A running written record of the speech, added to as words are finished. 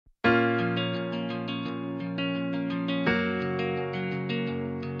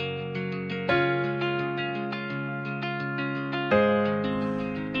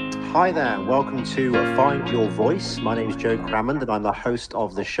Hi there, and welcome to Find Your Voice. My name is Joe Cramond, and I'm the host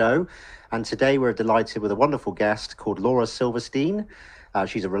of the show. And today we're delighted with a wonderful guest called Laura Silverstein.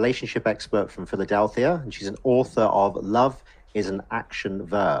 She's a relationship expert from Philadelphia, and she's an author of Love is an Action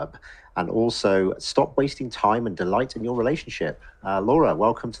Verb, and also Stop Wasting Time and Delight in Your Relationship. Laura,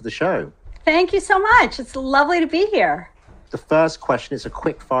 welcome to the show. Thank you so much. It's lovely to be here. The first question is a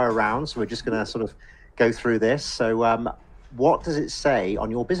quick fire round, so we're just going to sort of go through this. So what does it say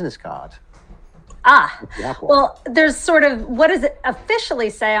on your business card? Well, there's sort of, what does it officially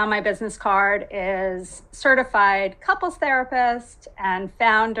say on my business card is certified couples therapist and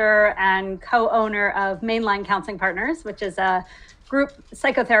founder and co-owner of Mainline Counseling Partners, which is a group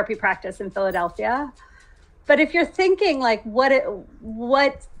psychotherapy practice in Philadelphia. But if you're thinking like,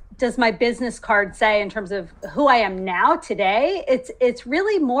 what does my business card say in terms of who I am now today? It's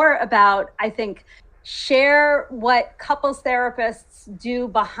really more about, I think, share what couples therapists do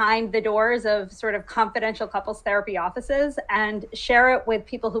behind the doors of sort of confidential couples therapy offices and share it with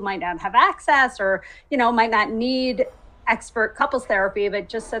people who might not have access or, might not need expert couples therapy, but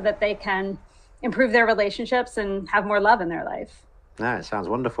just so that they can improve their relationships and have more love in their life. Yeah, it sounds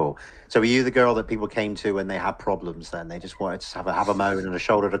wonderful. So were you the girl that people came to when they had problems then? They just wanted to have a moan and a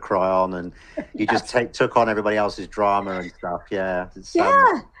shoulder to cry on, and you Yes. just took on everybody else's drama and stuff. Yeah.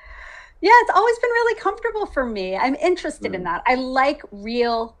 Yeah, it's always been really comfortable for me. I'm interested in that. I like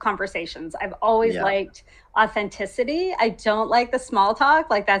real conversations. I've always liked authenticity. I don't like the small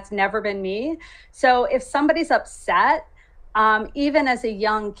talk. Like, that's never been me. So if somebody's upset, even as a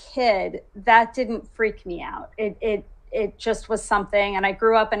young kid, that didn't freak me out. It just was something. And I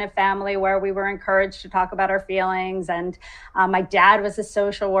grew up in a family where we were encouraged to talk about our feelings. And my dad was a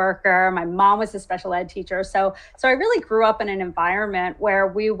social worker. My mom was a special ed teacher. So I really grew up in an environment where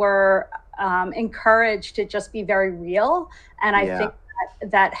we were encouraged to just be very real. And I think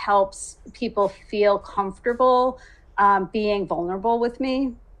that helps people feel comfortable being vulnerable with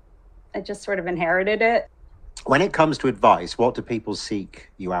me. I just sort of inherited it. When it comes to advice, what do people seek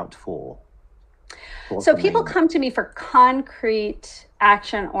you out for? So people come to me for concrete,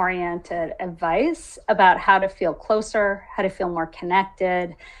 action-oriented advice about how to feel closer, how to feel more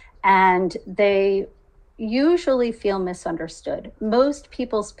connected, and they usually feel misunderstood. Most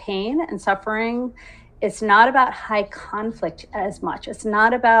people's pain and suffering, it's not about high conflict as much. It's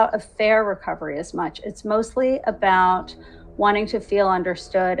not about affair recovery as much. It's mostly about wanting to feel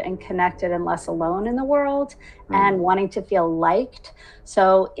understood and connected and less alone in the world, and wanting to feel liked.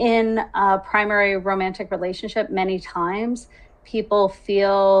 So in a primary romantic relationship, many times people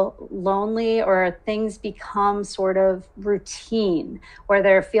feel lonely or things become sort of routine where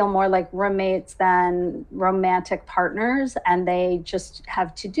they feel more like roommates than romantic partners, and they just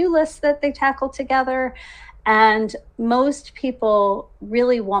have to-do lists that they tackle together. And most people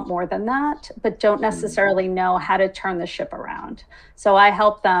really want more than that, but don't necessarily know how to turn the ship around. So I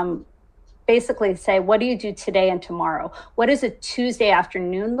help them basically say, what do you do today and tomorrow? What does a Tuesday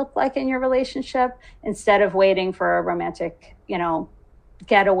afternoon look like in your relationship, instead of waiting for a romantic,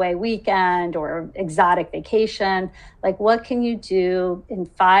 getaway weekend or exotic vacation? Like, what can you do in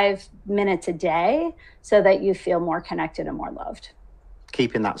 5 minutes a day so that you feel more connected and more loved?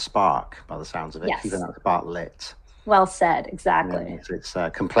 Keeping that spark, by the sounds of it, Yes. keeping that spark lit. Well said, exactly. Yeah, it's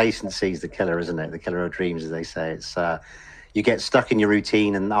complacency is the killer, isn't it? The killer of dreams, as they say. It's you get stuck in your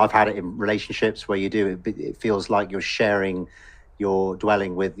routine, and I've had it in relationships where you do it. It feels like you're sharing your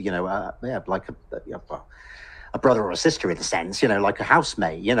dwelling with, like a brother or a sister in a sense, like a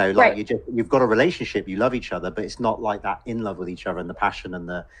housemate. Like Right. you've got a relationship, you love each other, but it's not like that in love with each other, and the passion and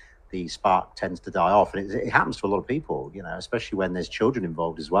the spark tends to die off. And it happens to a lot of people, especially when there's children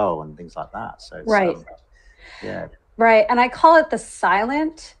involved as well and things like that. So it's, Right. Yeah. Right. And I call it the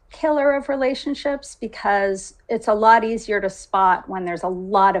silent killer of relationships, because it's a lot easier to spot when there's a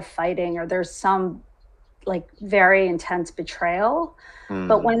lot of fighting or there's some like very intense betrayal.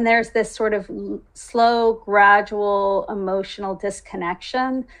 But when there's this sort of slow, gradual emotional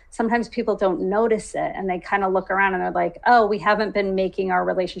disconnection, sometimes people don't notice it, and they kind of look around and they're like, oh, we haven't been making our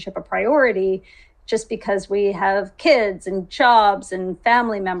relationship a priority just because we have kids and jobs and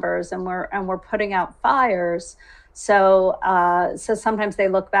family members, and we're putting out fires. So sometimes they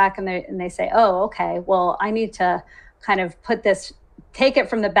look back and they say, oh, okay, well, I need to kind of take it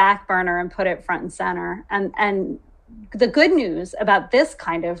from the back burner and put it front and center. And the good news about this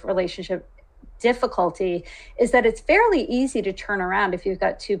kind of relationship difficulty is that it's fairly easy to turn around if you've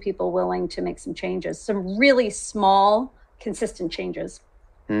got two people willing to make some changes, some really small, consistent changes.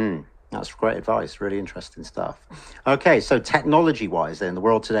 That's great advice. Really interesting stuff. Okay, so technology-wise, then, in the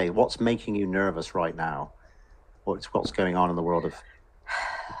world today, what's making you nervous right now? What's going on in the world of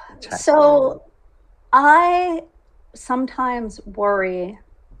So I sometimes worry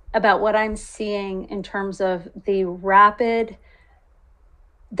about what I'm seeing in terms of the rapid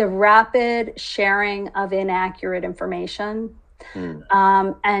sharing of inaccurate information.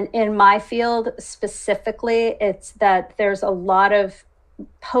 And in my field specifically, it's that there's a lot of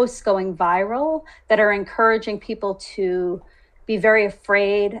posts going viral that are encouraging people to be very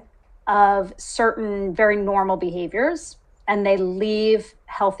afraid of certain very normal behaviors, and they leave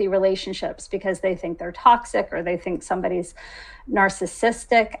healthy relationships because they think they're toxic or they think somebody's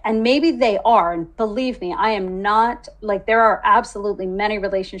narcissistic, and maybe they are. And believe me, I am not, like, there are absolutely many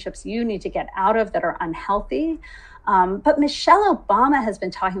relationships you need to get out of that are unhealthy. But Michelle Obama has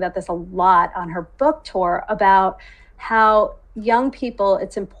been talking about this a lot on her book tour about how young people,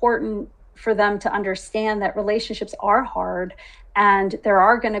 it's important for them to understand that relationships are hard, and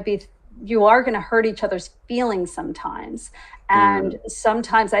you are going to hurt each other's feelings sometimes. And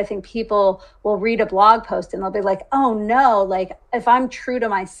sometimes I think people will read a blog post and they'll be like, oh no, like if I'm true to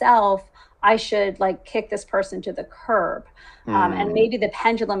myself, I should like kick this person to the curb. And maybe the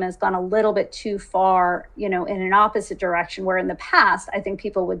pendulum has gone a little bit too far, in an opposite direction, where in the past, I think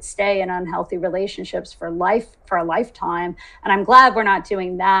people would stay in unhealthy relationships for a lifetime. And I'm glad we're not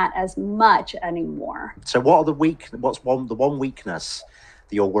doing that as much anymore. So what's the one weakness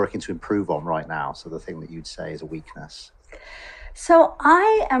that you're working to improve on right now? So the thing that you'd say is a weakness. So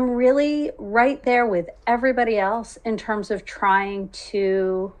I am really right there with everybody else in terms of trying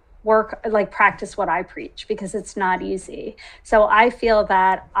to practice what I preach, because it's not easy. So I feel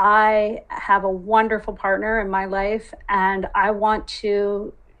that I have a wonderful partner in my life, and I want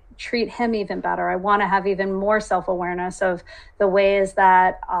to treat him even better. I want to have even more self-awareness of the ways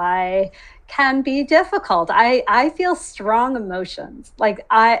that I can be difficult. I feel strong emotions,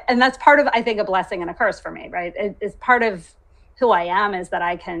 and that's part of, I think, a blessing and a curse for me, right? It's part of who I am, is that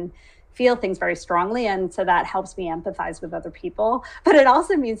I can feel things very strongly. And so that helps me empathize with other people. But it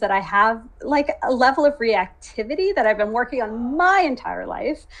also means that I have like a level of reactivity that I've been working on my entire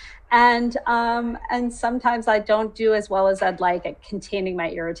life. And sometimes I don't do as well as I'd like at containing my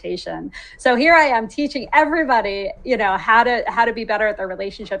irritation. So here I am teaching everybody, how to be better at their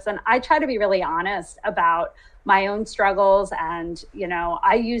relationships. And I try to be really honest about my own struggles. And,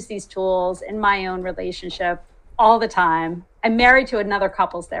 I use these tools in my own relationship all the time. I'm married to another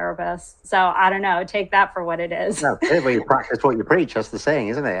couples therapist, so I don't know. Take that for what it is. No, clearly you practice what you preach. That's the saying,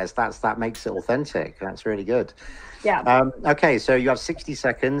 isn't it? That makes it authentic. That's really good. Yeah. Okay, so you have 60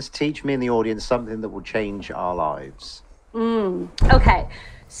 seconds. Teach me and the audience something that will change our lives. Okay.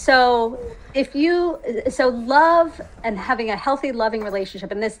 So love and having a healthy, loving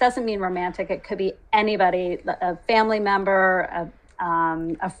relationship, and this doesn't mean romantic. It could be anybody, a family member,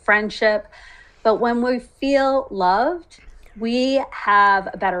 a friendship. But when we feel loved, we have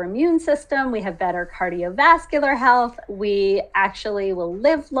a better immune system, we have better cardiovascular health, we actually will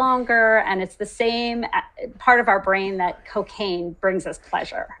live longer, and it's the same part of our brain that cocaine brings us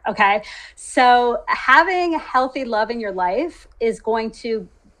pleasure, okay? So having healthy love in your life is going to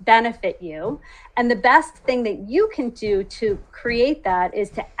benefit you, and the best thing that you can do to create that is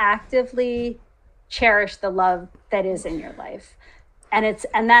to actively cherish the love that is in your life. And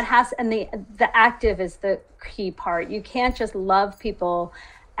the active is the key part. You can't just love people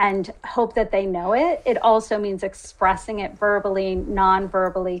and hope that they know it. It also means expressing it verbally,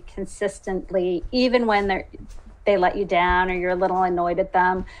 non-verbally, consistently, even when they let you down or you're a little annoyed at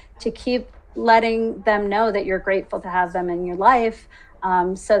them, to keep letting them know that you're grateful to have them in your life,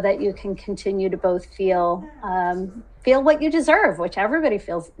 so that you can continue to both feel what you deserve, which everybody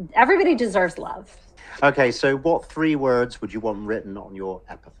feels. Everybody deserves love. Okay, so what 3 words would you want written on your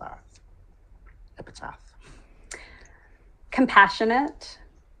epitaph? Compassionate,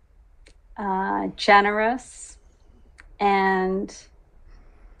 generous, and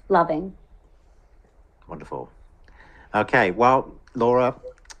loving. Wonderful. Okay, well, Laura,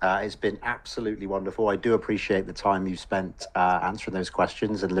 it's been absolutely wonderful. I do appreciate the time you've spent answering those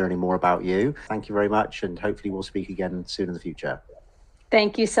questions and learning more about you. Thank you very much, and hopefully we'll speak again soon in the future.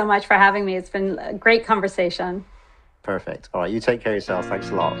 Thank you so much for having me. It's been a great conversation. Perfect. All right, you take care of yourself. Thanks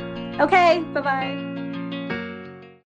a lot. Okay, bye-bye.